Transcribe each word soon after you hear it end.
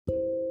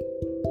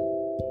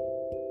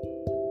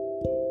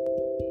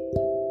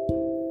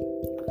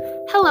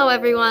Hello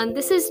everyone,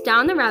 this is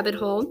Down the Rabbit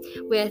Hole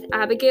with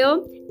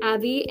Abigail,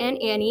 Abby, and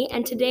Annie,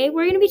 and today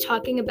we're going to be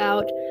talking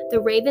about the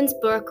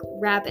Ravensbrück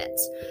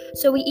rabbits.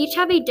 So we each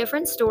have a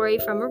different story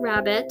from a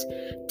rabbit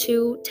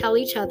to tell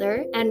each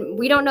other, and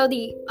we don't know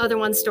the other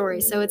one's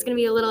story, so it's going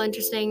to be a little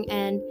interesting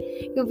and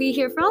you'll be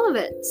here for all of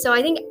it. So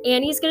I think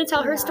Annie's going to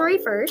tell her story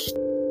first.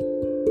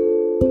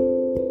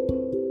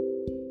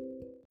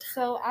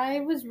 So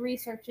I was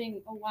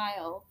researching a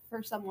while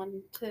for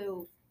someone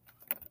to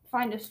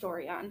find a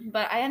story on,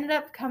 but I ended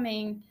up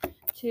coming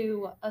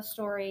to a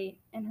story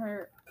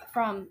her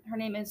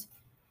name's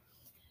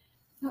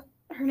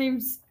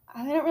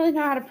I don't really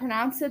know how to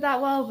pronounce it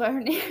that well, but her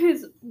name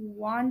is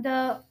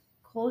Wanda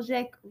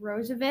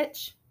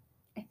Kolzek-Rosevich,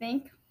 I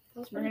think.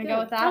 We're gonna go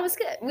with that. That was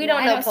good. We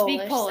don't know Polish.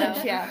 Speak Polish,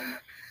 so.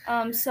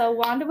 Yeah. So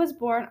Wanda was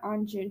born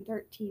on June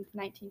 13th,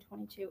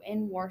 1922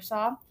 in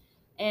Warsaw,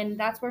 and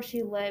that's where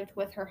she lived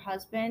with her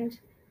husband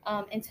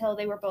until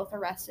they were both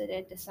arrested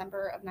in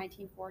December of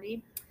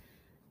 1940.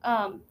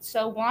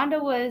 So Wanda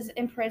was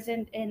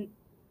imprisoned in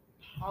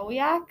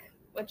Powiat,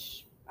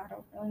 which I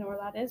don't really know where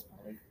that is,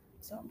 probably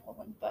still in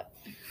Poland, but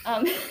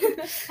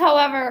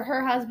however,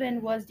 her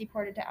husband was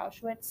deported to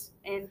Auschwitz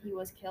and he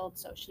was killed,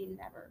 so she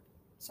never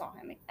saw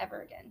him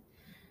ever again.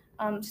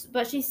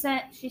 But she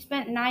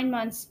spent 9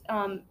 months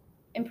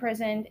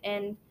imprisoned,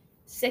 and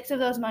 6 of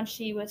those months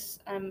she was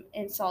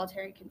in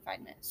solitary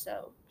confinement,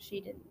 so she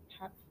didn't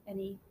have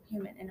any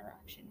human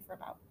interaction for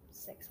about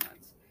 6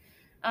 months.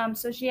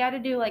 So she had to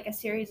do like a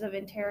series of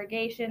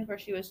interrogations where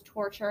she was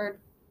tortured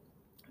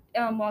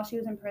while she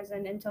was in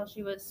prison until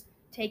she was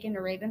taken to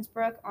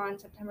Ravensbrück on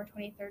September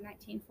 23rd,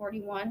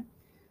 1941.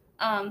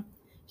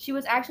 She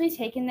was actually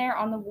taken there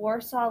on the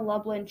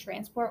Warsaw-Lublin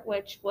transport,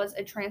 which was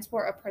a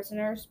transport of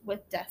prisoners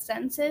with death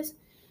sentences.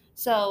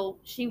 So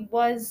she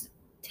was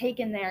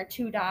taken there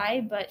to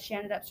die, but she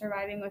ended up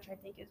surviving, which I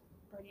think is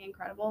pretty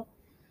incredible.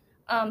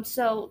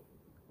 So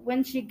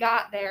when she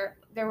got there,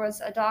 there was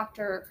a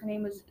doctor. Her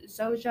name was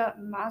Zofia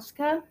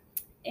Mazka,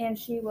 and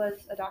she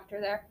was a doctor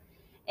there.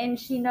 And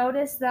she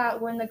noticed that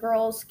when the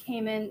girls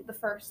came in the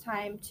first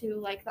time to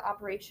like the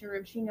operation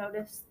room, she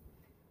noticed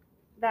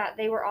that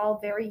they were all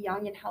very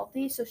young and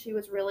healthy. So she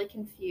was really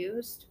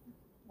confused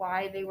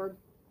why they were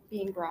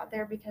being brought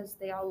there because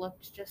they all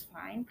looked just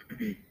fine.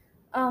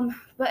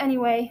 But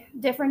anyway,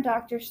 different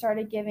doctors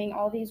started giving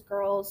all these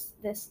girls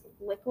this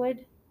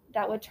liquid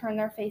that would turn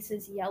their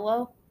faces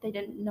yellow. They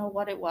didn't know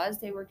what it was.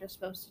 They were just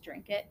supposed to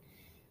drink it.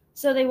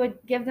 So they would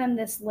give them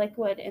this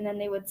liquid and then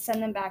they would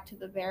send them back to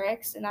the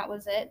barracks, and that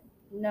was it.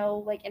 No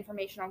like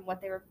information on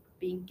what they were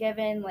being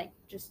given, like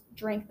just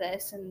drink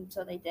this, and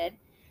so they did.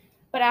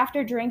 But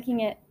after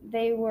drinking it,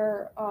 they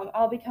were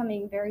all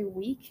becoming very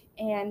weak,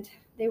 and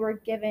they were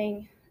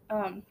giving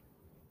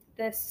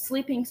this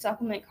sleeping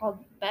supplement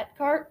called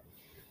Betcart.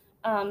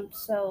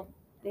 So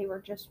they were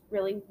just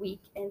really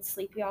weak and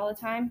sleepy all the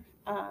time.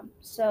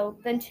 So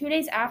then 2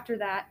 days after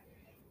that,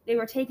 they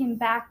were taken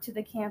back to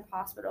the camp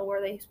hospital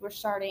where they were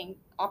starting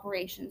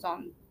operations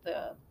on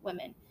the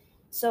women.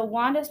 So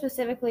Wanda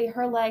specifically,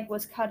 her leg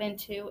was cut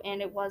into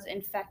and it was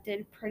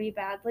infected pretty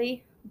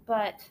badly,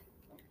 but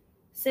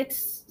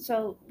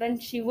so then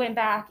she went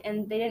back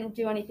and they didn't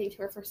do anything to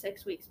her for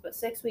 6 weeks, but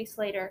 6 weeks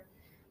later,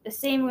 the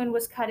same wound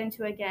was cut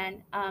into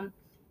again. And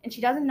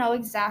she doesn't know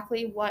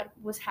exactly what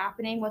was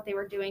happening, what they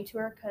were doing to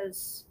her,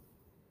 because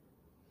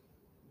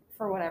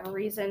for whatever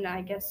reason,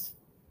 I guess,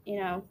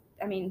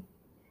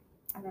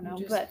 I don't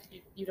know, but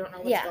you don't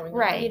know what's going on.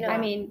 Right. You know, I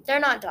mean, they're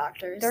not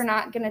doctors. They're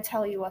not going to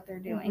tell you what they're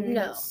doing. Mm-hmm.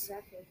 No.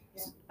 Exactly.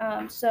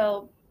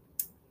 Yeah.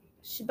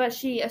 But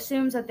she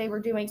assumes that they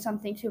were doing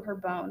something to her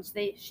bones.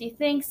 She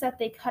thinks that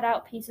they cut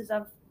out pieces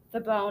of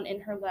the bone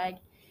in her leg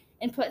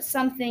and put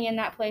something in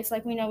that place.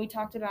 Like we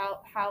talked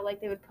about how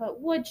like they would put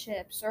wood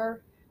chips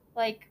or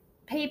like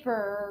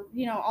paper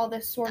or, all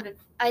this sort of.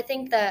 I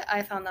think that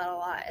I found that a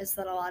lot, is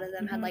that a lot of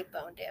them had like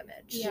bone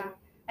damage. Yeah.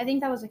 I think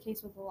that was the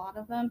case with a lot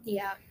of them.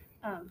 Yeah.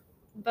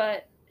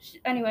 But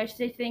anyway,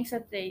 she thinks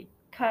that they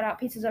cut out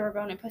pieces of her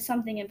bone and put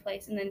something in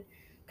place and then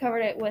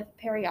covered it with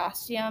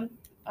periosteum.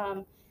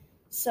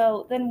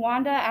 So then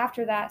Wanda,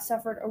 after that,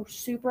 suffered a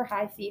super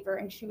high fever,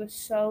 and she was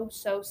so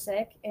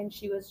sick, and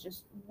she was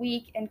just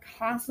weak and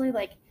constantly,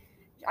 like,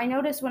 I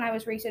noticed when I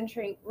was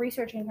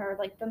researching her,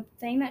 like, the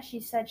thing that she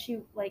said she,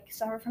 like,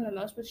 suffered from the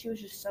most was she was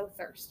just so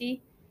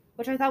thirsty,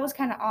 which I thought was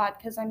kind of odd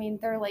because,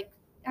 they're like,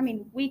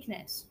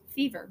 weakness,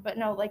 fever, but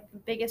no, like, the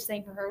biggest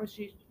thing for her was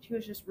she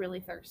was just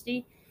really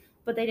thirsty,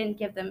 but they didn't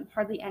give them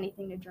hardly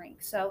anything to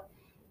drink. So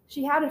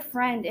she had a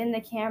friend in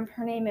the camp.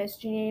 Her name is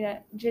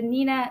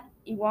Janina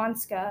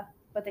Iwanska,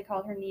 but they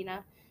called her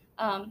Nina.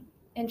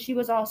 And she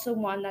was also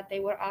one that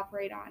they would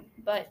operate on.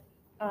 But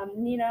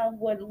Nina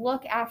would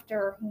look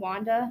after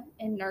Wanda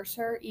and nurse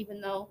her, even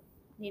though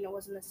Nina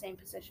was in the same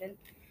position.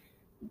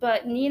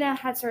 But Nina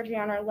had surgery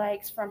on her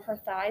legs from her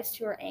thighs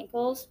to her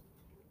ankles.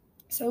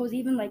 So it was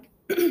even like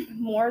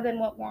more than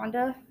what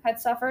Wanda had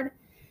suffered.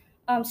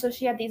 So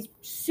she had these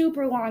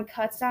super long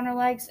cuts down her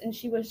legs, and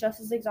she was just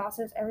as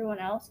exhausted as everyone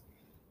else.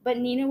 But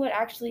Nina would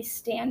actually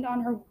stand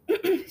on her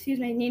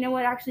Nina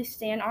would actually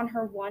stand on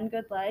her one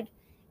good leg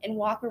and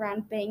walk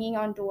around banging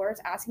on doors,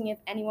 asking if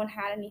anyone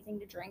had anything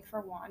to drink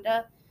for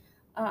Wanda,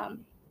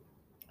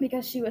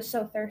 because she was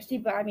so thirsty.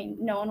 But I mean,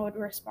 no one would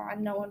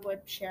respond. No one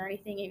would share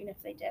anything, even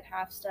if they did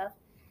have stuff.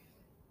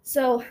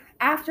 So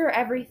after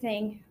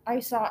everything,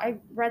 I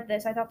read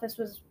this. I thought this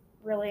was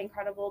really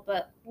incredible.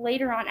 But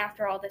later on,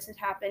 after all this had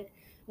happened,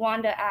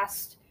 Wanda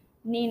asked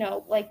Nina,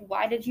 like,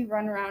 why did you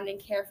run around and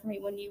care for me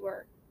when you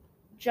were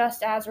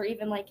just as, or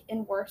even like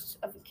in worse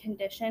of a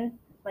condition,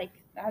 like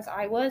as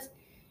I was?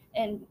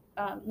 And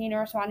Nina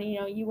responded,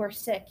 you were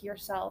sick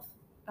yourself.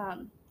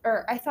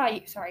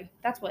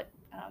 That's what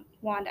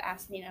Wanda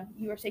asked Nina.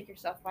 You were sick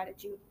yourself. Why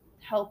did you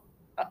help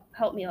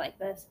me like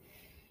this?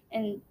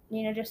 And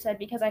Nina just said,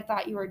 because I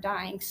thought you were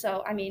dying.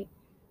 So, I mean,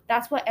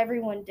 that's what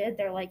everyone did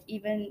there. Like,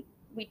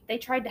 they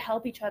tried to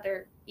help each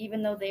other,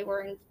 even though they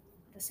were in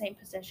the same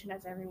position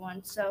as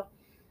everyone. So,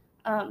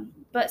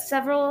 but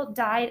several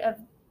died of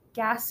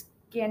gas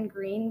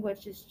gangrene,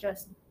 which is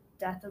just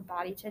death of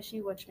body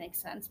tissue, which makes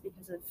sense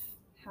because of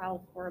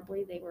how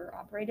horribly they were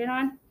operated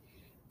on.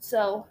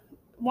 So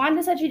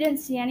Wanda said she didn't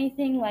see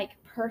anything like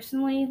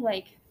personally,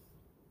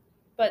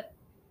 but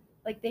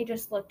like they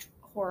just looked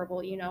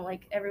horrible,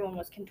 like everyone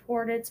was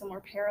contorted, some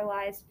were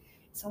paralyzed,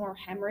 some were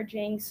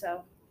hemorrhaging.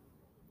 So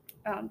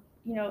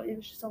it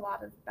was just a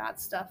lot of bad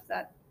stuff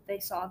that they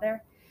saw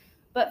there.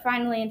 But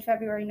finally, in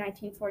February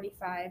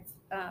 1945,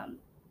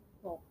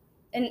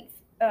 in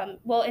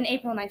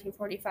April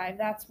 1945,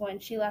 that's when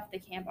she left the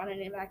camp on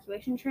an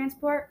evacuation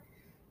transport.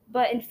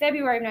 But in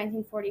February of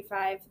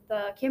 1945,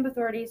 the camp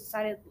authorities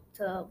decided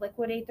to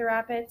liquidate the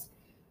rapids.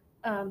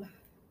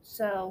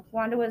 So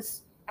Wanda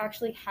was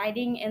actually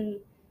hiding in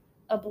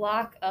a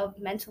block of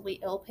mentally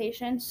ill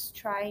patients,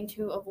 trying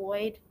to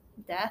avoid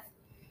death.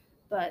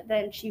 But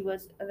then she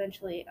was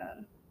eventually,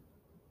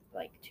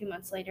 2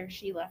 months later,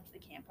 she left the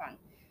camp on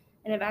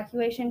an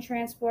evacuation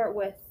transport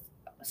with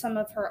some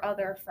of her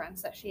other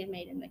friends that she had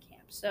made in the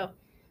camp. So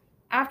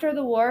after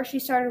the war, she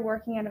started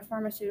working at a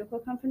pharmaceutical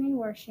company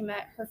where she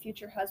met her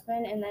future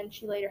husband, and then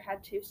she later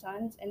had 2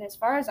 sons. And as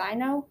far as I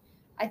know,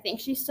 I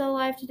think she's still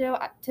alive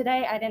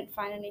today. I didn't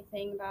find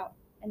anything about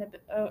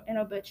an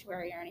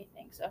obituary or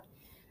anything. So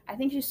I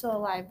think she's still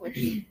alive, which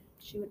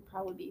she would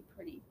probably be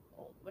pretty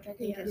old, which I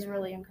think is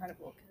really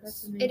incredible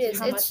because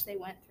how much they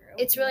went through.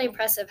 It's really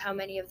impressive how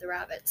many of the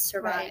rabbits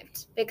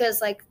survived,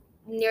 because like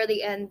near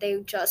the end they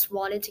just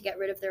wanted to get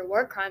rid of their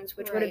war crimes,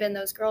 which would have been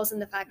those girls,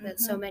 and the fact that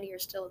so many are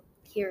still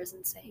here is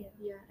insane.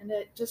 Yeah, and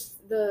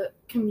just the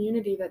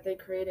community that they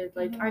created.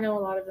 Like I know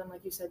a lot of them,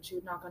 like you said, she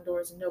would knock on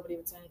doors and nobody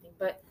would say anything,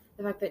 but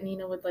the fact that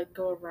Nina would like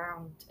go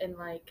around and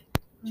like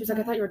she was like,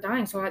 I thought you were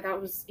dying. So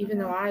that was, even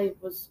though I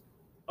was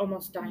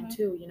almost dying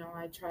too,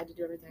 I tried to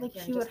do everything. Like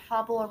she would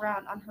hobble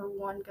around on her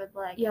one good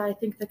leg. Yeah, I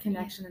think the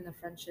connection and the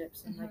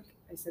friendships and like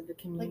I said, the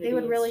community. Like they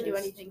would really do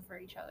anything for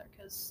each other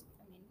because,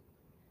 I mean,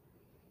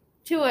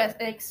 to an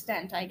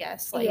extent, I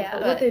guess. Like,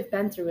 but what they've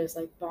been through is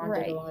like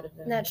bonded a lot of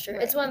them. That's true.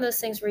 It's one of those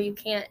things where you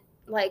can't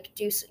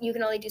you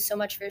can only do so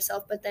much for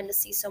yourself, but then to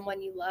see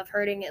someone you love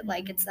hurting, it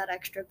like it's that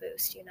extra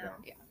boost,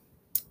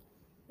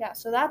 Yeah,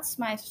 so that's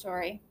my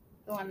story,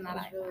 the one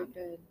that really found.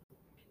 Good.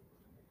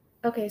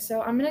 Okay,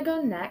 so I'm gonna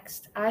go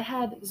next. I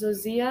had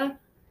Zofia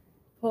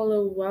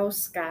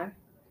Polowska.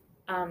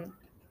 I'm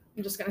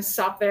just gonna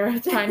stop there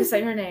trying to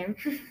say her name.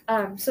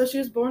 So she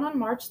was born on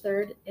March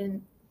 3rd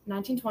in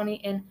 1920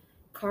 in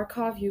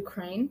Kharkov,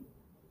 Ukraine.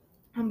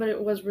 But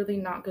it was really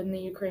not good in the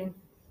Ukraine.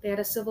 They had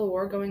a civil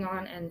war going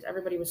on, and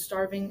everybody was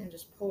starving and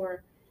just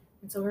poor.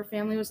 And so her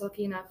family was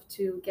lucky enough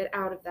to get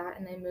out of that,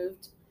 and they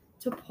moved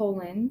to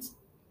Poland.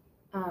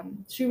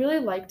 She really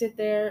liked it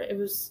there.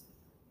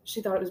 She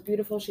thought it was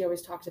beautiful. She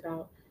always talked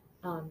about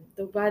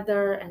the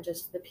weather and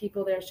just the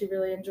people there she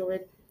really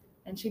enjoyed.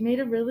 And she made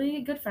a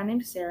really good friend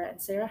named Sarah,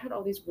 and Sarah had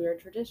all these weird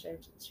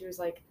traditions. She was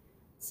like,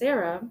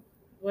 Sarah,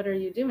 what are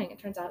you doing? It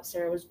turns out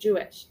Sarah was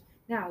Jewish.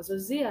 Now,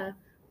 Zofia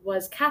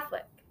was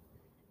Catholic.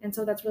 And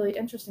so that's really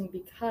interesting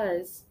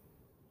because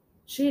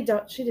she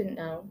didn't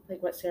know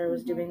like what Sarah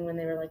was doing when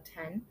they were like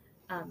 10,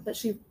 but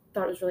she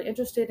thought it was really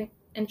interesting,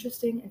 and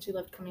she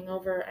loved coming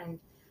over and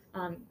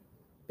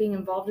being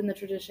involved in the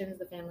traditions.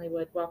 The family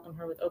would welcome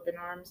her with open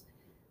arms,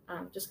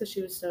 just because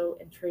she was so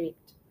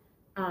intrigued.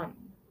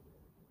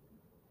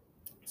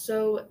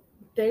 So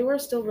they were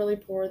still really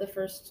poor the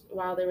first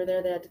while they were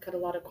there. They had to cut a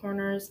lot of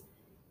corners,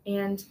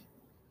 and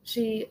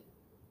she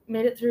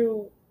made it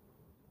through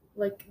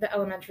like the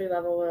elementary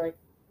level or like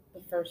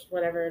the first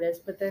whatever it is,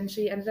 but then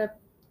she ended up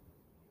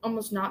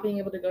almost not being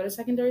able to go to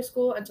secondary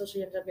school until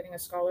she ended up getting a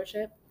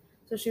scholarship.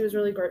 So she was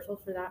really grateful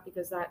for that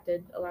because that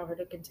did allow her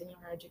to continue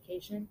her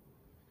education.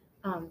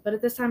 But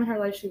at this time in her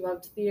life, she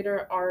loved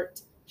theater,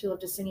 art, she loved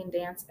to sing and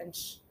dance, and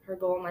her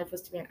goal in life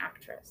was to be an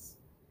actress.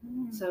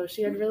 So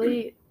she had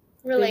really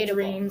big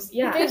dreams.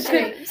 Yeah, big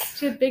dreams.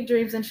 She had big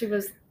dreams, and she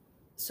was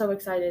so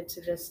excited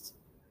to just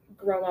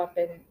grow up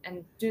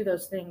and do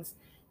those things.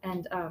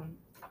 And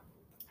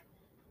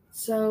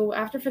so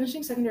after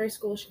finishing secondary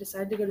school, she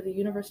decided to go to the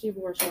University of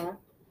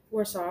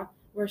Warsaw,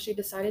 where she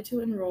decided to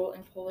enroll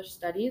in Polish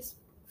studies.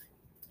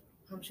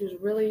 She was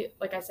really,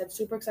 like I said,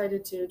 super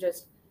excited to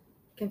just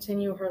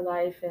continue her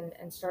life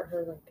and start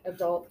her like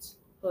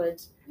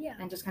adulthood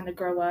and just kind of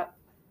grow up.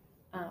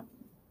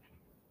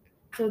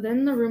 So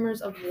then the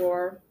rumors of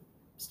war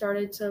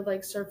started to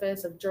like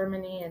surface of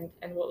Germany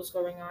and what was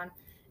going on,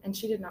 and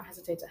she did not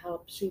hesitate to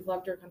help. She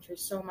loved her country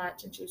so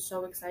much, and she was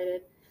so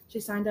excited. She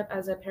signed up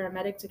as a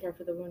paramedic to care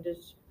for the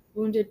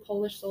wounded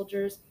Polish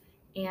soldiers,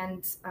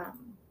 and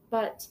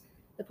but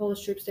the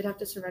Polish troops did have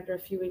to surrender a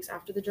few weeks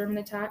after the German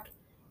attack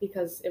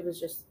because it was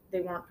just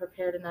they weren't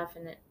prepared enough,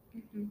 and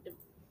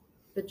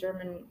the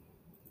German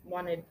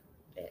wanted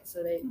it,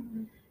 so they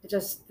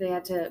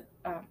had to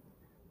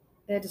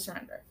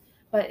surrender.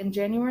 But in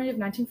January of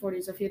 1940,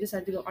 Zofia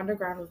decided to go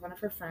underground with one of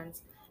her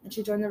friends, and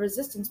she joined the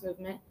resistance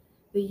movement,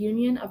 the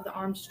Union of the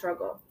Armed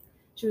Struggle.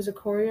 She was a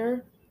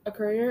courier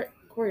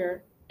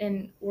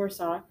in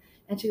Warsaw,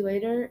 and she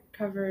later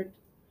covered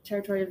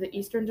territory of the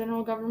Eastern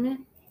General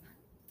Government.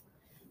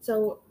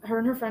 So her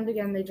and her friend,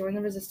 again, they joined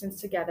the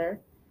resistance together.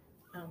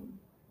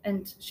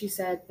 And she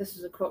said, this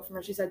is a quote from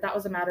her, she said, "That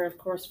was a matter of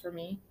course for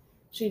me."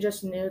 She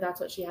just knew that's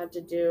what she had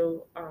to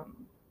do.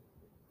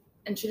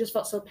 And she just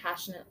felt so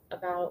passionate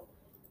about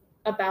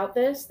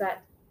this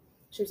that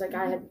she was like,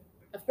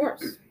 of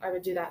course I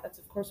would do that. That's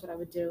of course what I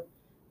would do.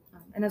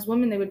 And as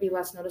women, they would be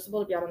less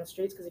noticeable to be out on the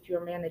streets because if you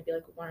were a man, they'd be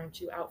like, "Why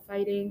aren't you out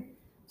fighting?"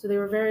 So they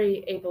were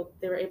able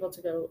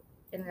to go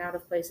in and out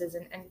of places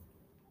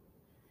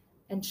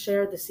and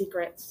share the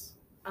secrets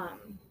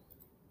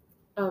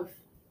of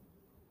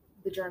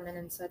the German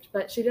and such.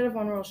 But she did have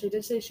one rule. She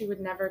did say she would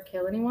never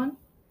kill anyone,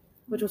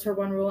 which was her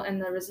one rule, and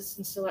the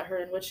resistance still let her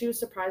in, which she was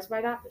surprised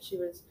by that, but she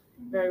was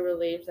very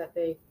relieved that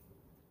they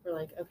were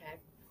like, okay.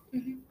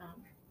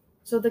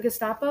 So the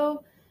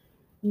Gestapo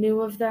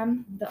knew of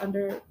them,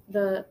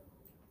 the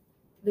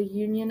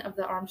Union of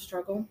the Armed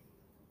Struggle,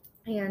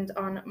 and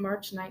on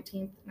March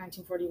 19th,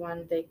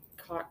 1941, they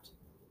caught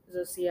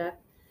Zofia,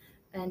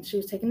 and she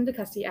was taken into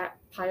custody at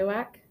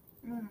Piowac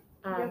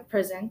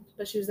prison,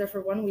 but she was there for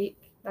 1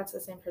 week. That's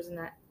the same prison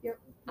that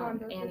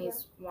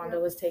Annie's Wanda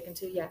was taken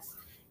to, yes.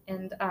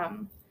 And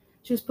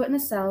she was put in a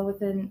cell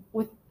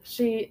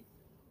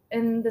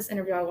in this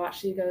interview I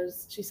watched,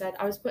 she said,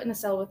 "I was put in a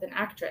cell with an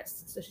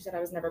actress." So she said, "I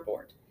was never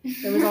bored.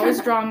 There was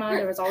always drama.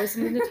 There was always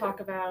something to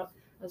talk about.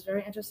 I was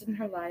very interested in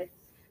her life."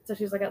 So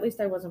she was like, "At least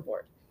I wasn't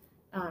bored."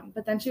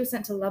 But then she was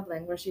sent to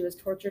Lublin, where she was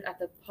tortured at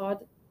the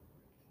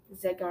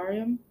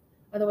Podzegarium,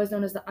 otherwise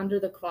known as the Under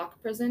the Clock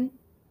prison.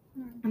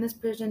 And this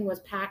prison was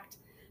packed,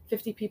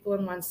 50 people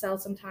in one cell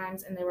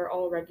sometimes, and they were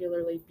all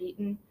regularly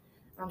beaten.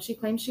 She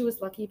claimed she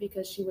was lucky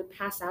because she would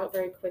pass out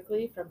very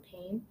quickly from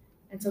pain,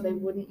 and so they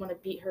wouldn't want to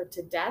beat her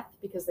to death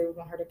because they would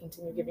want her to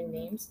continue giving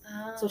names.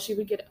 So she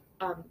would get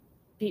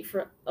beat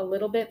for a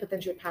little bit, but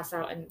then she would pass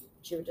out and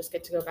she would just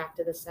get to go back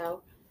to the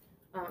cell.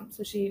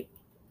 So she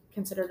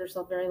considered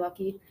herself very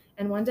lucky.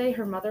 And one day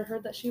her mother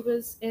heard that she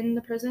was in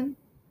the prison,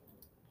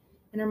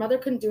 and her mother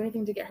couldn't do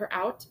anything to get her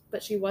out,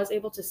 but she was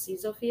able to see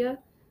Zofia,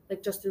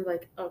 like just through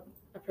like a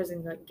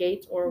prison like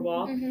gate or a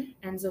wall.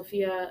 And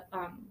Zofia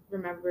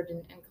remembered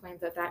and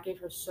claimed that gave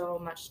her so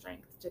much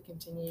strength to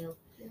continue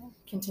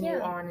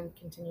on and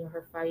continue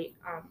her fight.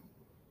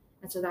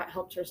 And so that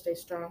helped her stay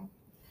strong.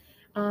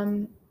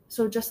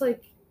 So just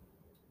like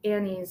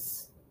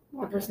Annie's,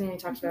 the person Annie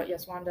talks about,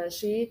 yes, Wanda,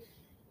 she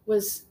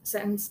was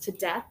sentenced to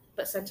death,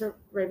 but sent to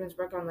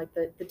Ravensbrück on like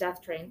the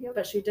death train,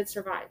 but she did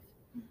survive.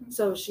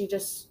 So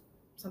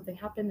something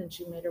happened and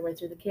she made her way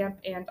through the camp,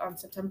 and on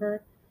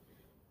September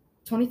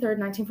 23rd,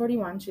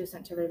 1941, she was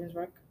sent to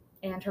Ravensbrück,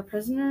 and she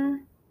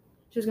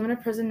was given a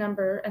prison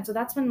number, and so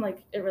that's when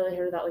like it really hit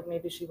her that like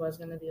maybe she was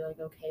going to be like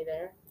okay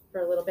there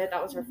for a little bit.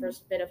 That was her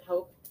first bit of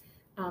hope.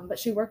 But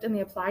she worked in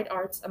the applied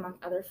arts among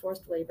other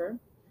forced labor.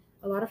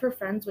 A lot of her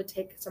friends would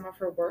take some of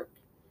her work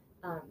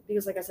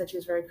because, like I said, she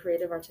was a very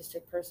creative,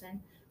 artistic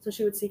person. So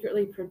she would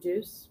secretly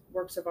produce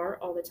works of art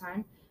all the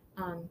time.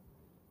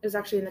 It was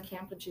actually in the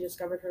camp when she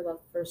discovered her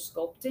love for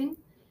sculpting,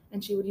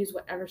 and she would use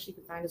whatever she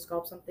could find to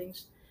sculpt something.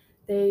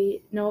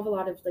 They know of a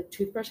lot of like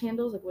toothbrush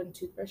handles, like wooden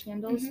toothbrush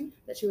handles,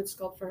 that she would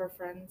sculpt for her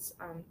friends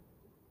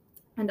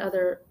and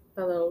other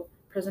fellow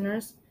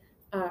prisoners.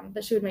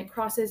 That she would make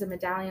crosses and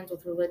medallions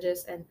with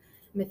religious and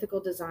mythical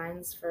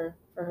designs for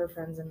her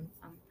friends and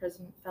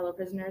fellow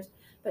prisoners.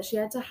 But she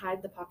had to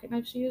hide the pocket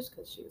knife she used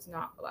because she was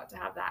not allowed to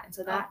have that. And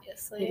so that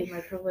made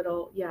like her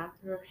little,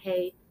 her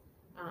hay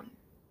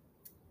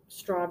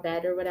straw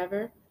bed or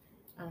whatever.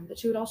 But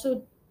she would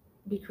also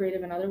be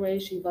creative in other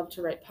ways. She loved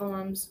to write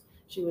poems.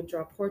 She would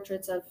draw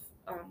portraits of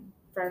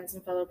friends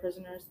and fellow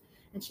prisoners.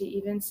 And she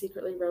even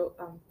secretly wrote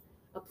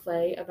a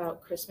play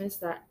about Christmas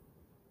that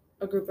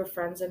a group of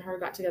friends and her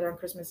got together on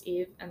Christmas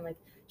Eve, and like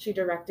she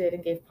directed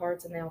and gave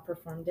parts and they all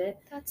performed it.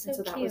 That's so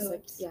cute. That was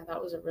like,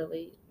 that was a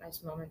really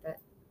nice moment that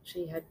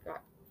she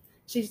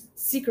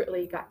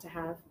secretly got to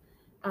have.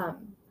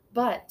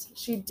 But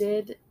she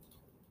did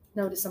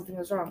notice something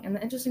was wrong. And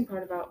the interesting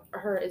part about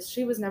her is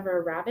she was never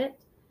a rabbit,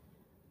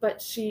 but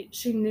she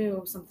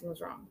knew something was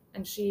wrong.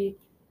 And she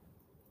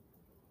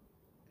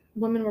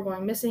women were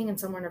going missing and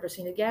some were never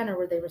seen again,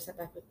 or they were sent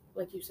back with,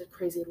 like you said,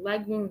 crazy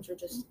leg wounds or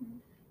just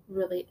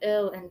really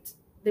ill, and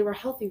they were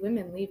healthy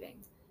women leaving.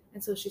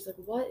 And so she's like,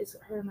 what is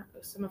her and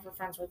some of her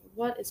friends were like,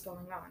 what is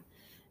going on?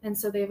 And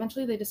so they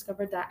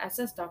discovered that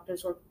SS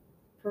doctors were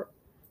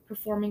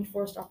performing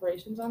forced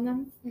operations on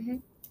them,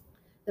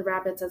 the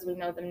rabbits as we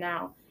know them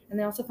now. And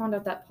they also found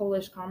out that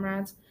Polish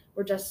comrades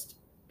were just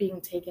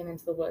being taken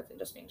into the woods and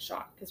just being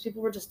shot because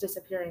people were just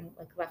disappearing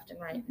like left and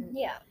right. And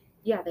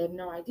they had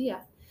no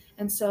idea.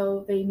 And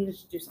so they needed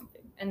to do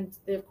something. And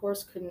they of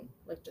course couldn't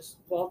like just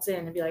waltz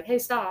in and be like, hey,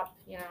 stop.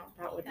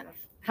 That wouldn't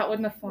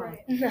have flown.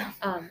 Right.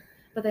 No.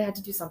 But they had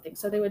to do something.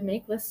 So they would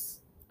make lists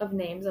of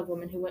names of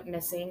women who went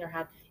missing or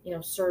had,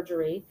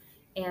 surgery,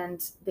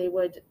 and they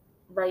would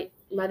write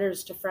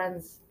letters to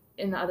friends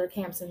in the other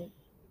camps and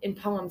in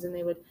poems, and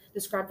they would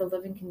describe the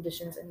living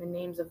conditions and the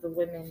names of the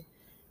women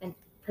and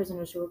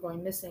prisoners who were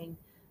going missing.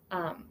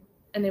 And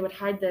they would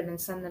hide them and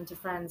send them to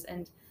friends.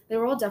 And they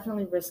were all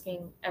definitely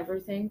risking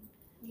everything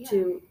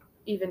to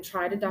even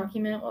try to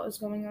document what was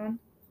going on.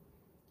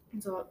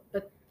 And so,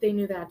 but they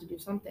knew they had to do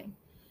something.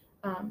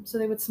 So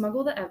they would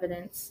smuggle the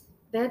evidence.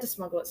 They had to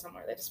smuggle it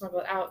somewhere. They had to smuggle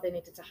it out. They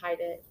needed to hide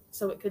it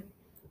so it could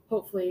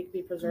hopefully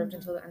be preserved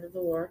until the end of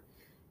the war.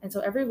 And so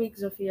every week,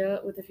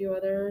 Zofia, with a few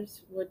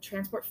others, would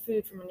transport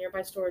food from a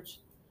nearby storage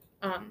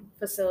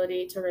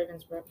facility to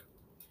Ravensbrück.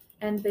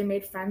 And they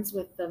made friends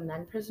with the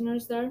men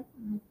prisoners there,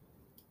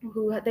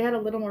 they had a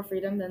little more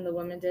freedom than the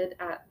women did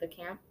at the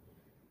camp.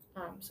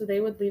 So they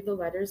would leave the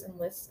letters and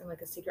lists in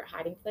like a secret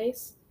hiding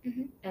place,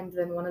 and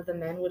then one of the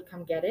men would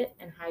come get it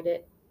and hide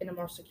it in a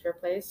more secure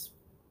place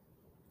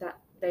that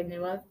they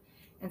knew of,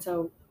 and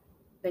so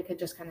they could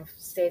just kind of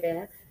stay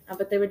there.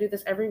 But they would do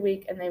this every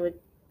week, and they would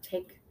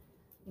take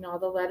all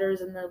the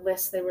letters and the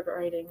lists they were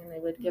writing, and they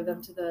would give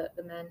them to the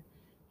men.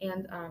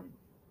 And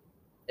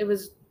it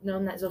was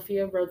known that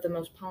Zofia wrote the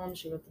most poems,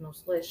 she wrote the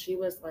most lists. She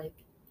was like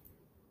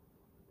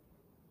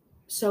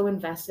so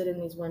invested in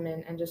these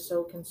women and just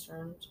so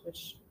concerned,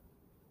 which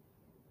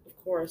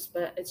of course,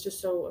 but it's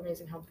just so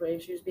amazing how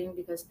brave she was being,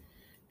 because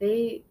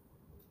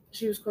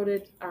she was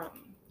quoted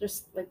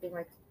just like being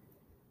like,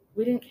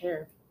 we didn't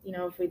care,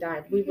 if we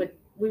died, we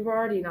were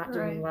already not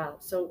doing well,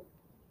 so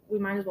we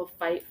might as well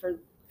fight for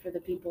the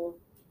people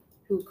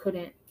who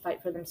couldn't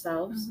fight for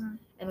themselves,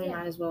 and we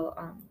might as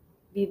well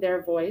be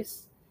their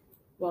voice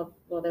while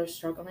they're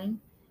struggling.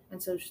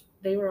 And so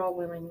they were all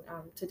willing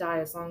to die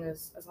as long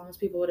as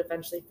people would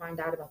eventually find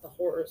out about the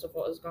horrors of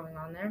what was going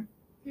on there.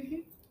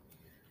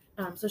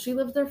 So she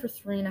lived there for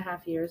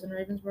 3.5 years in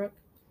Ravensbrück,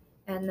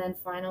 and then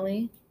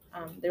finally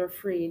they were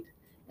freed,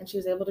 and she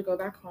was able to go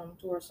back home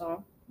to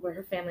Warsaw, where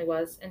her family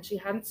was. And she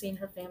hadn't seen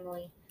her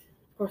family,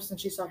 of course,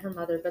 since she saw her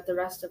mother, but the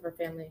rest of her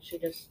family she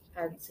just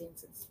hadn't seen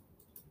since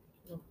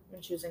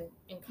when she was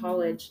in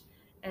college.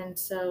 And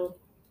so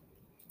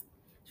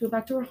she went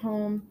back to her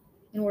home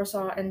in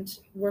Warsaw, and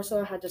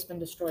Warsaw had just been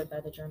destroyed by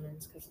the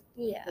Germans because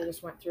they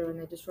just went through and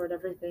they destroyed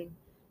everything.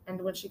 And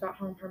when she got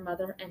home, her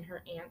mother and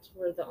her aunt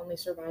were the only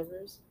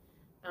survivors.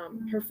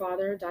 Her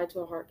father died to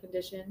a heart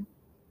condition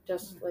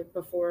just like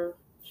before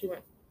she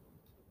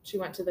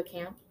went to the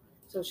camp.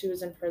 So she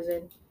was in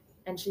prison,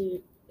 and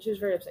she was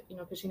very upset,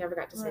 because she never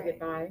got to say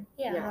goodbye.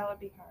 That would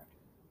be hard.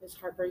 It was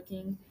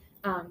heartbreaking.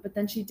 But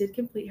then she did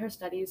complete her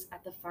studies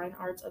at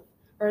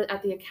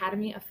at the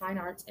Academy of Fine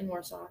Arts in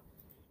Warsaw,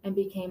 and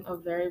became a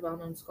very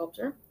well-known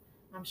sculptor.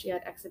 She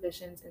had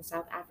exhibitions in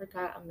South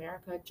Africa,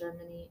 America,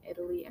 Germany,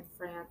 Italy, and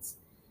France.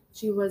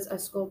 She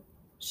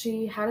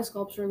had a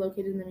sculpture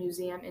located in the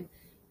museum in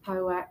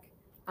Pałek,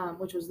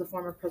 which was the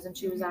former prison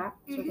she was at.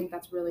 So I think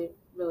that's really,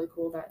 really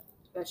cool that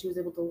she was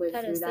able to live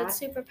through that. That's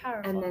super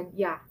powerful. And then,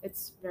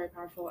 it's very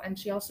powerful. And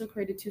she also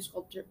created 2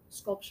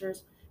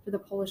 sculptures for the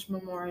Polish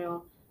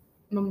Memorial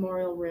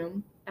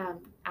Room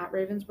at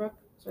Ravensbrück.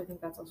 So I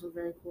think that's also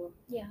very cool.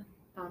 Yeah.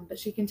 But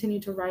she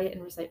continued to write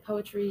and recite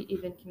poetry,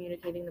 even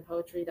communicating the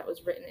poetry that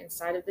was written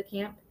inside of the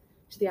camp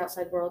to the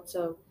outside world.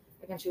 So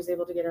again, she was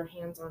able to get her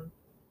hands on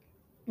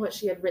what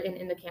she had written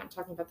in the camp,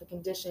 talking about the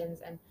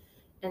conditions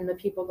and the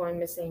people going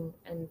missing.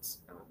 And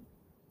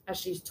as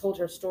she told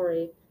her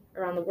story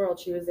around the world,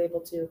 she was able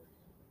to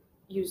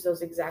use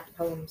those exact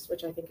poems,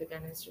 which I think,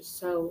 again, is just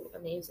so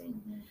amazing.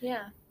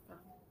 Yeah.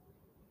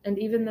 And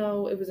even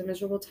though it was a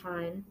miserable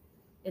time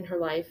in her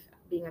life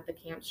being at the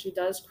camp, she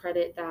does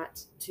credit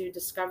that to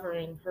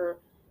discovering her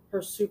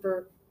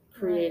super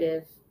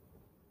creative,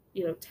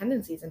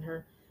 tendencies and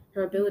her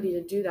ability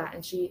to do that.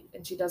 And she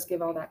does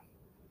give all that,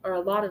 or a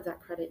lot of that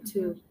credit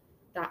to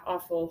that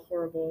awful,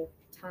 horrible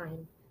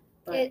time.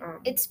 But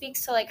it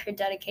speaks to like her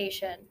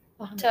dedication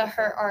 100%. To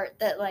her art,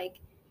 that like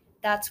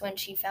that's when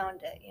she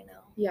found it,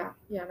 Yeah,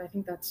 and I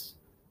think that's.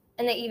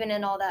 And that even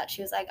in all that,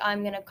 she was like,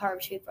 I'm going to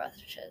carve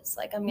toothbrushes.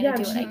 Like, I'm going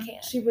to do what I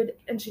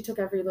can. She took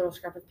every little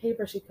scrap of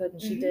paper she could,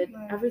 and she did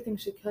everything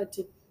she could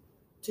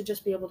to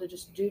just be able to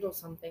just doodle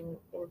something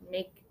or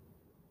make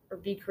or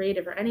be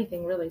creative or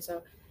anything, really. So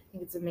I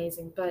think it's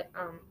amazing. But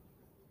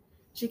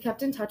she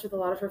kept in touch with a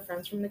lot of her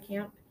friends from the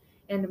camp,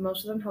 and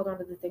most of them held on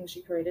to the things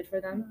she created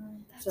for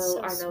them.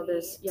 So I know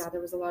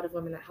there was a lot of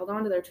women that held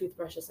on to their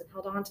toothbrushes and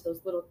held on to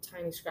those little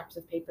tiny scraps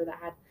of paper that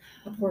had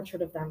a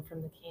portrait of them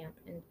from the camp,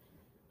 and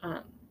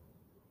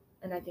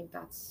I think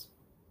that's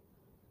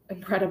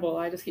incredible.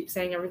 I just keep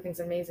saying everything's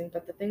amazing,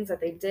 but the things that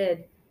they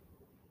did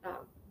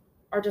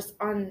are just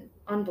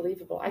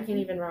unbelievable. I can't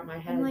even wrap my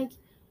head. And like,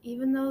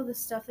 even though the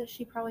stuff that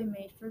she probably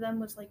made for them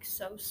was like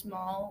so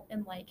small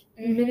and like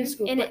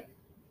minuscule, and it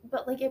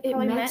probably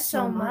meant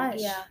so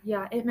much.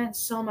 Yeah, it meant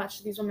so much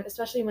to these women,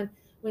 especially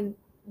when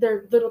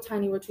their little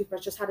tiny wood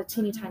toothbrush just had a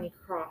teeny tiny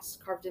cross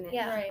carved in it.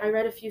 Yeah. Right. I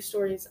read a few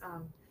stories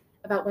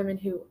about women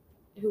who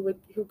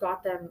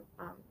got them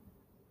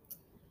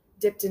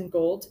dipped in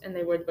gold, and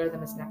they would wear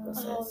them as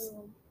necklaces.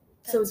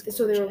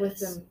 So they were with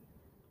them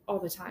all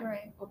the time.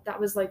 Right. That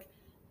was like,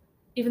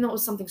 even though it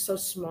was something so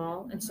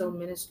small and so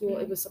minuscule,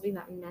 it was something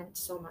that meant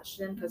so much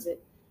to them, because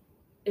it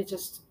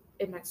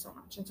meant so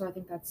much. And so I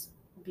think that's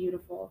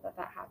beautiful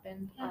that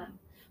happened. Yeah.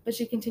 But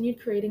she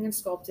continued creating and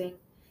sculpting,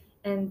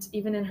 and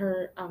even in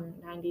her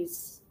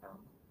 90s,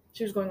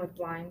 she was going like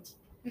blind,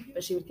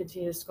 but she would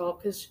continue to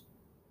sculpt because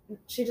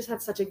she just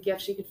had such a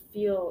gift. She could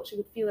feel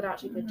it out.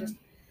 She could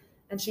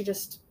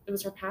just, it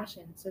was her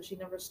passion. So she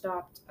never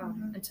stopped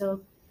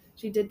until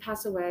she did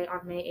pass away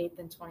on May 8th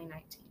in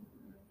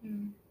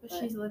 2019. But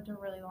she's lived a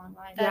really long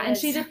life. Yeah, and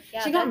she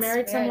got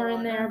married somewhere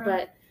in there,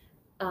 but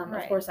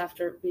Right. of course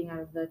after being out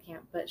of the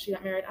camp. But she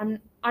got married.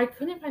 I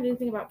couldn't find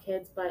anything about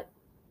kids, but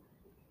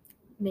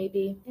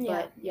maybe.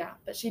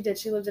 But she did.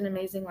 She lived an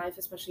amazing life,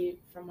 especially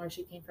from where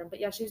she came from. But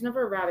yeah, she was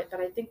never a rabbit. But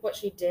I think what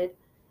she did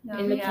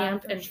in the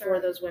camp and for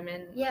those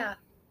women. Yeah.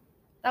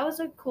 That was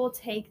a cool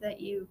take that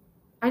you.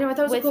 I know. I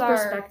thought it was a cool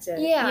perspective.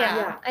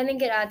 Yeah. I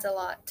think it adds a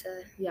lot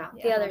to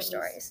the other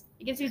stories.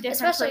 It gives you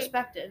different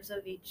perspectives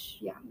of each.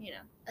 Yeah.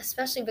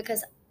 Especially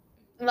because,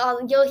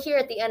 well, you'll hear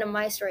at the end of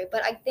my story,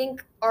 but I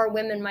think our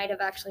women might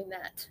have actually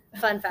met.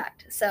 Fun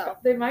fact. So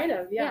they might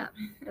have. Yeah.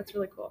 That's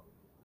really cool.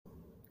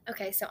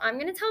 Okay, so I'm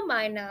going to tell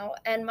mine now,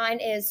 and mine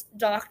is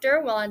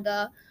Dr.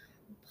 Wanda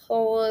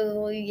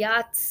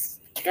Poliacka.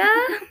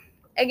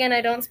 Again,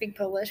 I don't speak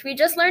Polish. We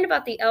just learned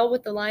about the L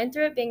with the line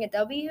through it being a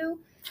W,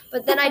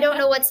 but then I don't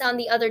know what sound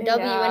the other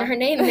W in her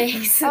name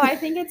makes. Oh, I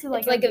think it's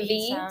like a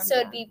V sound, so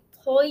it'd be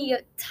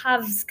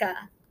Poliatowska,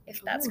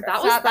 if that's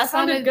correct. That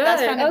sounded good.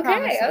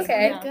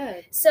 Okay.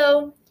 Good.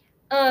 So,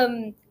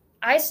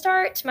 I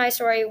start my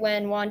story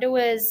when Wanda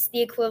was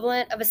the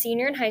equivalent of a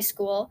senior in high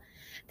school.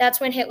 That's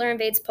when Hitler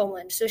invades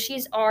Poland. So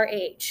she's our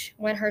age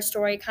when her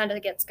story kind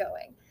of gets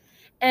going.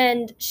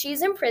 And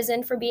she's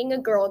imprisoned for being a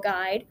Girl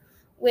Guide,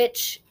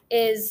 which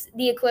is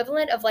the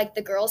equivalent of like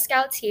the Girl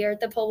Scouts here.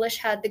 The Polish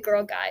had the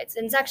Girl Guides,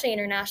 and it's actually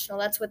international.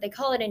 That's what they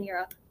call it in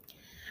Europe.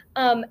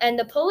 And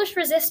the Polish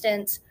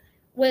resistance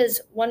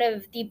was one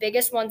of the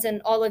biggest ones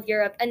in all of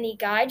Europe, and the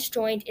Guides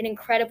joined in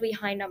incredibly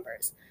high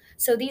numbers.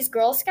 So these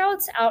Girl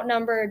Scouts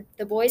outnumbered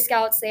the Boy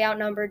Scouts. They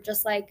outnumbered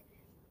just like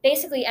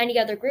basically any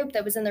other group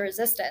that was in the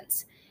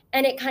resistance.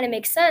 And it kind of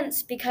makes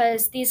sense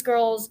because these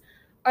girls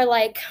are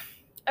like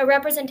a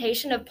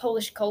representation of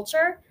Polish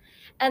culture,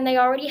 and they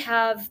already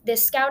have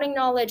this scouting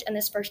knowledge and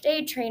this first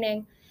aid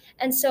training.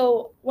 And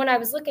so when I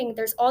was looking,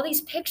 there's all these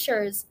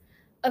pictures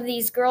of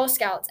these Girl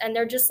Scouts, and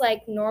they're just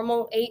like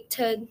normal 8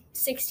 to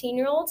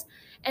 16-year-olds,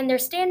 and they're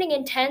standing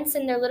in tents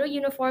in their little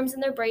uniforms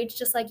and their braids,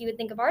 just like you would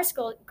think of our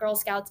Girl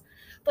Scouts,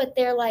 but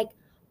they're like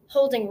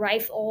holding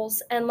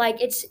rifles, and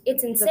like it's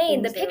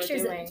insane. The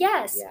pictures,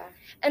 yes. Yeah.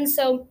 And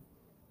so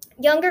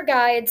younger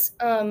guides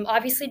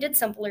obviously did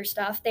simpler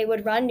stuff. They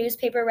would run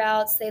newspaper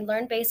routes, they'd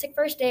learn basic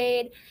first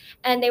aid,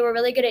 and they were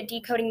really good at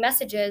decoding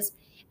messages.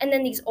 And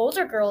then these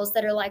older girls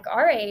that are like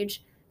our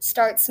age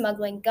start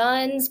smuggling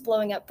guns,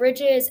 blowing up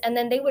bridges, and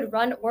then they would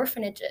run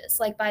orphanages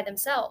like by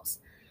themselves.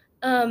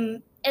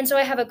 And so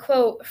I have a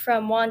quote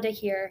from Wanda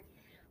here.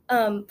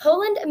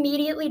 Poland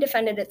immediately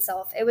defended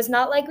itself. It was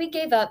not like we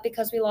gave up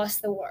because we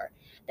lost the war.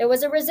 There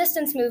was a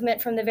resistance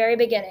movement from the very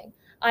beginning.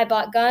 I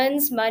bought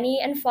guns, money,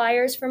 and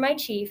flyers for my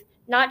chief,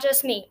 not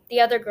just me, the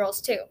other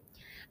girls too.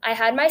 I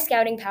had my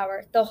scouting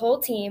power. The whole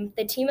team,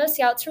 the team of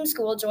scouts from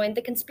school, joined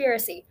the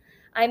conspiracy.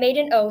 I made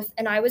an oath,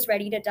 and I was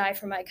ready to die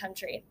for my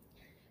country.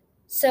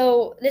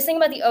 So this thing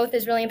about the oath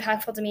is really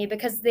impactful to me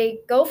because they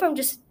go from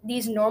just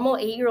these normal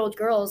 8-year-old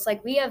girls,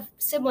 like we have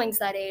siblings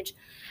that age,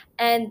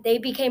 and they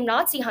became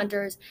Nazi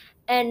hunters.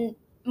 And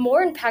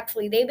more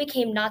impactfully, they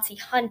became Nazi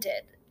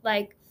hunted.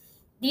 Like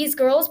these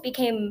girls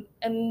became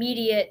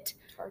immediate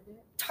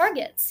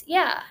targets.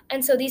 Yeah.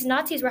 And so these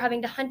Nazis were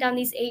having to hunt down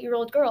these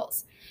 8-year-old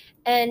girls.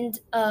 And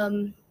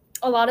a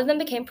lot of them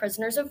became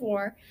prisoners of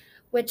war,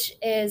 which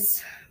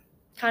is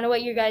kind of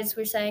what you guys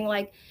were saying.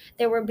 Like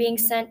they were being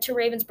sent to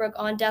Ravensbrück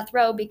on death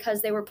row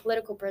because they were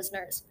political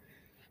prisoners.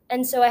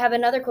 And so I have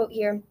another quote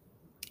here.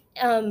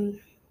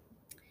 40%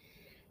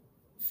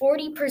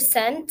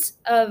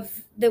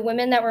 of the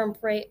women that were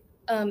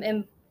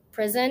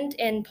imprisoned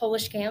in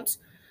Polish camps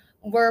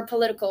were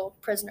political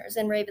prisoners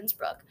in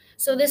Ravensbrück.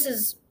 So this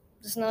is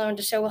just another one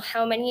to show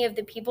how many of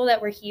the people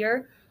that were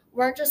here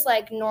weren't just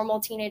like normal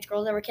teenage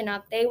girls that were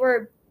kidnapped. They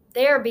were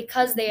there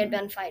because they had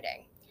been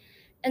fighting.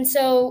 And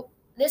so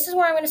this is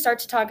where I'm going to start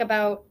to talk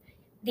about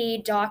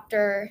the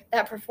doctor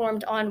that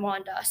performed on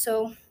Wanda.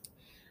 So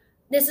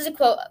this is a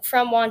quote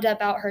from Wanda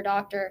about her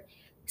doctor.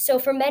 So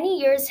for many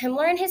years,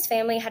 Himmler and his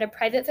family had a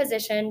private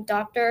physician,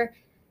 Dr.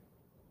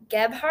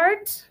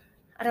 Gebhardt.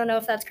 I don't know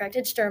if that's correct.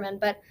 It's German,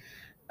 but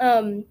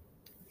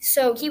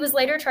so he was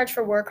later charged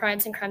for war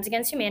crimes and crimes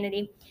against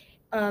humanity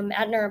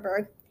at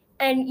Nuremberg.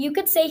 And you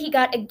could say he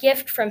got a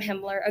gift from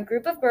Himmler, a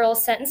group of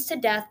girls sentenced to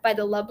death by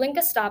the Lublin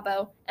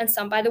Gestapo and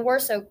some by the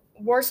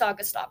Warsaw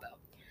Gestapo.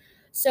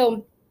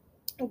 So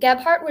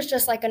Gebhardt was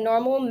just like a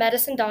normal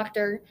medicine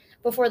doctor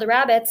before the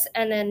rabbits,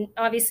 and then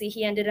obviously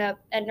he ended up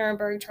at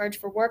Nuremberg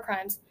charged for war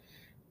crimes.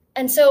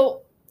 And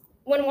so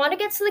when Wanda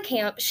gets to the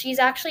camp, she's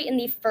actually in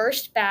the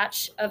first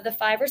batch of the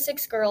 5 or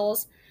 6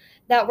 girls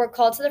that were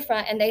called to the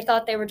front, and they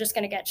thought they were just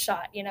going to get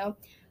shot,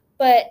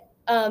 But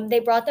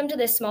they brought them to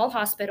this small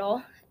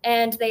hospital,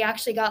 and they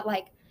actually got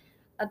like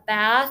a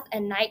bath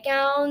and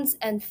nightgowns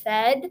and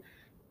fed,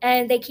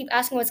 and they keep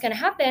asking what's going to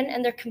happen,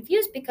 and they're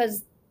confused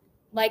because,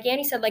 like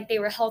Annie said, like they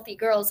were healthy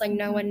girls, like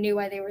no one knew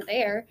why they were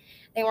there.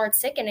 They weren't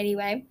sick in any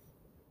way.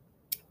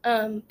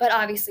 But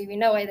obviously we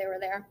know why they were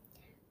there.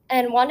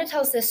 And Wanda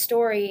tells this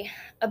story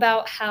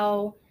about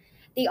how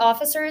the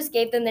officers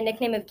gave them the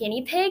nickname of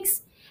guinea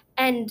pigs,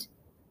 and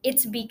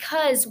it's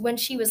because when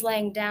she was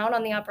laying down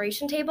on the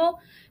operation table,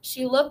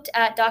 she looked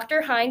at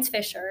Dr. Heinz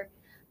Fischer,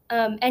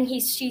 and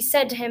she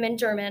said to him in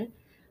German,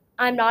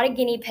 "I'm not a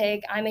guinea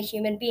pig, I'm a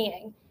human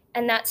being."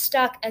 And that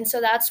stuck, and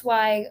so that's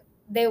why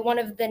one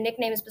of the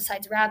nicknames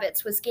besides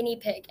rabbits was guinea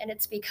pig, and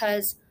it's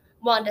because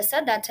Wanda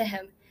said that to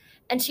him.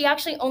 And she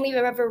actually only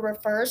ever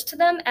refers to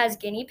them as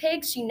guinea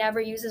pigs. She never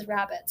uses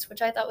rabbits,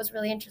 which I thought was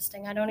really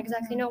interesting. I don't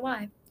exactly know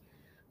why.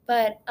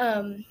 But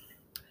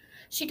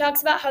she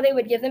talks about how they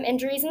would give them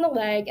injuries in the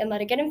leg and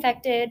let it get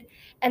infected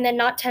and then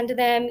not tend to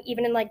them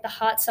even in like the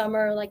hot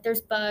summer. Like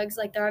there's bugs,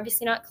 like they're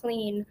obviously not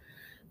clean.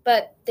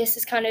 But this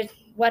is kind of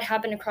what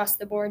happened across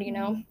the board,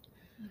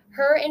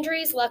 Her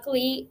injuries,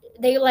 luckily,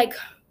 they like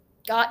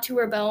got to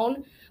her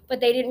bone, but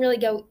they didn't really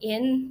go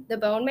in the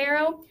bone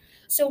marrow.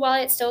 So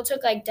while it still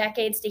took like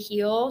decades to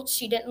heal,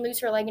 she didn't lose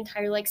her leg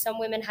entirely. Like some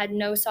women had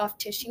no soft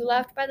tissue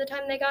left by the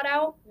time they got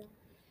out.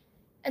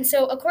 And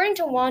so according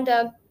to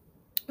Wanda,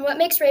 what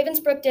makes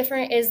Ravensbrück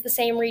different is the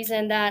same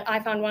reason that I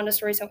found Wanda's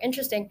story so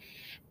interesting,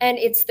 and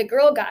it's the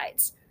girl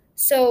guides.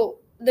 So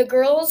the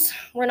girls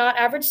were not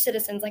average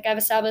citizens. Like I've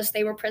established,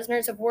 they were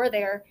prisoners of war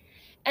there.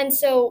 And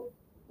so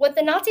what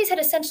the Nazis had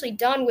essentially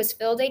done was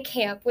filled a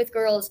camp with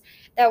girls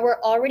that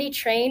were already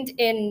trained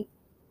in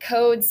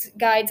codes,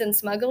 guides, and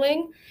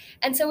smuggling.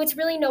 And so it's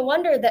really no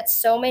wonder that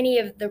so many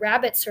of the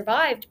rabbits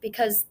survived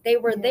because they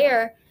were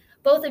there.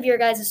 Both of your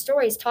guys'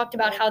 stories talked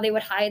about how they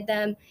would hide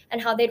them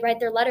and how they'd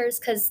write their letters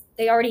because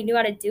they already knew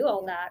how to do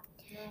all that.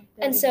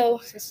 And so,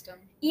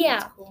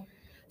 cool.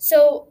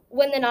 So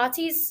when the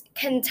Nazis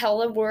can tell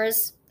the war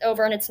is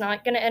over and it's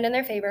not going to end in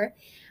their favor,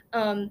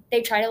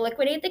 they try to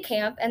liquidate the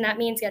camp, and that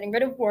means getting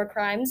rid of war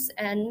crimes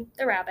and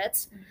the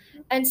rabbits.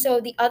 And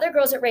so the other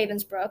girls at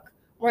Ravensbrück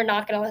were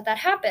not going to let that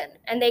happen,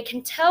 and they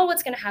can tell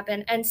what's going to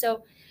happen. And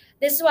so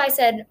this is why I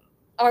said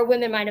our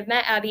women might have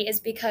met Abby,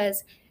 is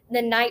because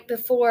the night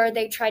before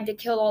they tried to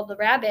kill all the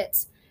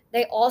rabbits,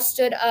 they all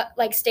stayed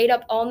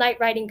up all night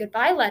writing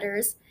goodbye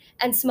letters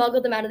and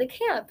smuggled them out of the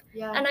camp.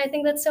 Yeah. And I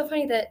think that's so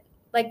funny that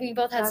like we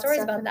both had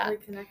stories about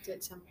that.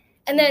 Connected to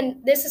and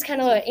then this is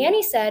kind of what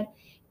Annie said,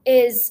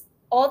 is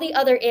all the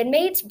other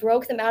inmates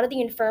broke them out of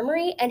the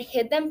infirmary and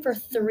hid them for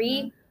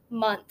 3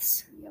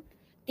 months. Yep.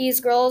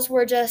 These girls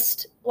were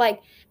just like,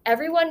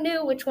 everyone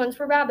knew which ones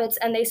were rabbits,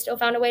 and they still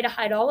found a way to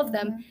hide all of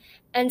them.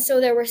 And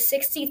so there were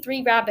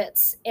 63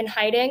 rabbits in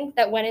hiding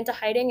that went into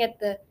hiding at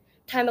the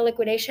time of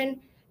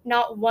liquidation.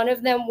 Not one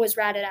of them was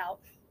ratted out.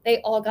 They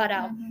all got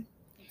out.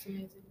 That's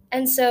amazing.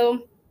 And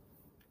so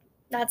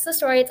that's the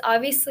story. It's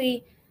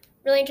obviously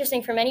really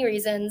interesting for many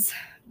reasons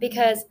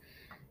because,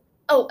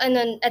 and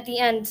then at the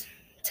end,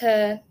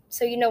 so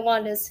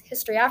Wanda's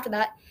history after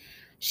that,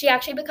 she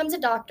actually becomes a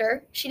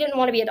doctor. She didn't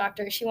want to be a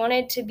doctor. She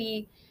wanted to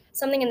be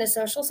something in the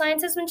social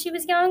sciences when she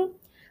was young.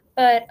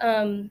 But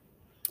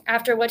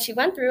after what she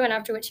went through and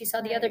after what she saw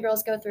the other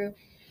girls go through,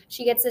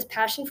 she gets this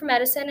passion for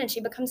medicine and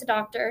she becomes a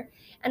doctor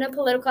and a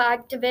political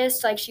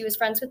activist. Like she was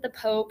friends with the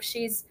Pope.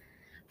 She's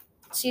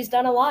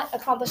done a lot,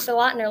 accomplished a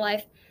lot in her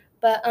life.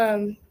 But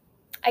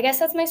I guess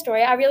that's my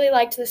story. I really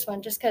liked this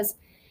one just because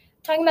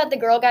talking about the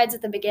Girl Guides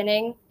at the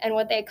beginning and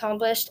what they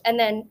accomplished, and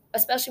then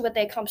especially what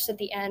they accomplished at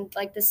the end,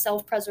 like this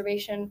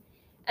self-preservation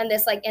and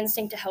this like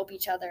instinct to help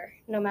each other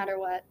no matter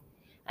what.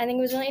 I think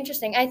it was really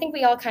interesting. I think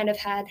we all kind of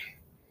had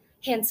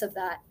hints of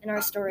that in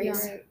our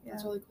stories. Yeah,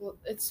 that's really cool.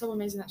 It's so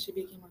amazing that she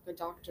became like a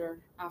doctor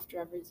after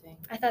everything.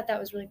 I thought that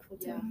was really cool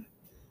too. Yeah. And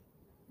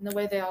the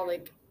way they all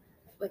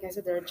like I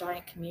said, they're a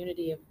giant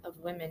community of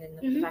women,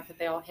 and the fact that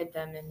they all hid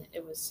them and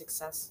it was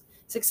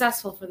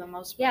successful for the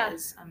most part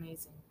is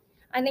amazing.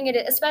 I think it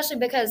is, especially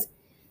because,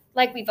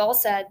 like we've all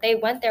said, they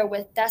went there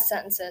with death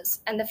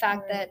sentences, and the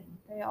fact that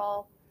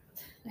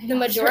the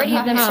majority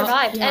of them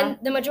survived, and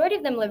the majority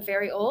of them live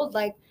very old.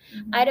 Like,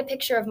 I had a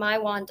picture of my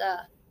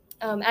Wanda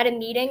at a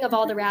meeting of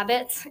all the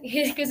rabbits,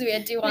 because we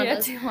had 2 Wandas. We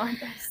had 2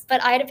 Wandas.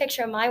 But I had a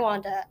picture of my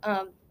Wanda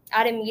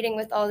at a meeting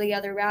with all the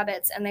other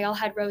rabbits, and they all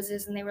had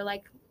roses, and they were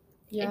like,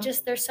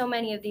 there's so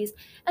many of these.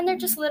 And they're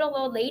just little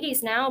old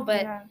ladies now,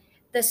 but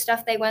the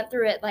stuff they went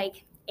through at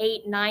like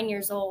 8, 9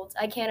 years old,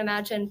 I can't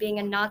imagine being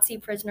a Nazi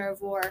prisoner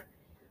of war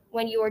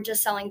when you were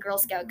just selling Girl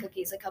Scout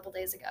cookies a couple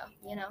days ago,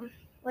 you know?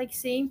 Like,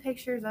 seeing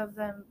pictures of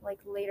them, like,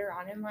 later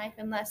on in life,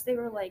 unless they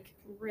were, like,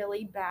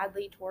 really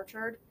badly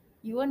tortured,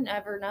 you wouldn't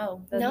ever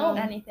know that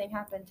anything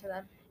happened to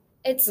them.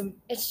 It's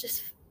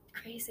just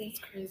crazy. It's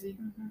crazy.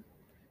 Mm-hmm.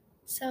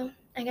 So,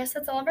 I guess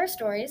that's all of our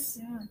stories.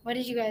 Yeah. What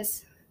did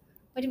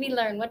we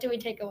learn? What did we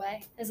take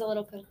away as a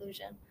little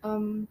conclusion?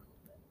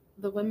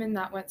 The women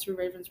that went through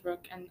Ravensbrück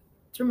and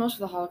through most of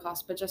the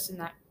Holocaust, but just in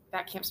that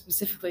camp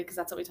specifically, because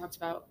that's what we talked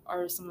about,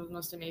 are some of the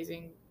most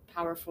amazing,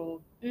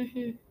 powerful,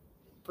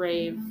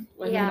 brave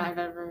women I've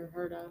ever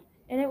heard of.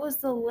 And it was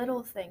the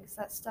little things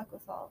that stuck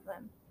with all of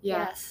them.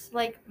 Yeah. Yes.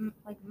 Like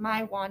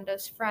my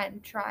Wanda's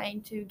friend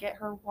trying to get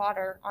her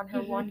water on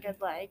her one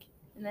good leg,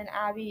 and then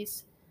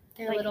Abby's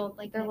their little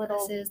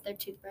necklaces, their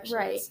toothbrushes.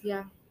 Right.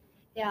 Yeah.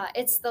 Yeah,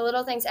 it's the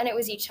little things, and it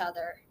was each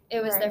other.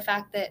 It was their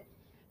fact that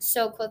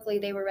so quickly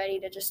they were ready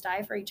to just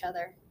die for each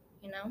other,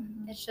 you know?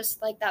 Mm-hmm. It's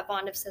just like that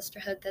bond of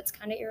sisterhood that's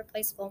kind of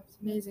irreplaceable. It's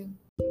amazing.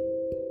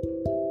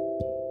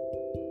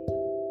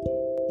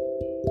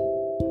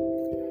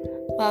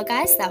 Well,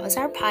 guys, that was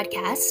our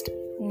podcast.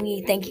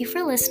 We thank you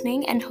for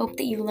listening and hope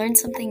that you learned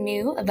something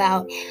new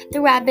about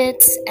the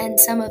rabbits and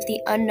some of the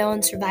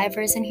unknown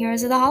survivors and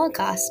heroes of the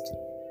Holocaust.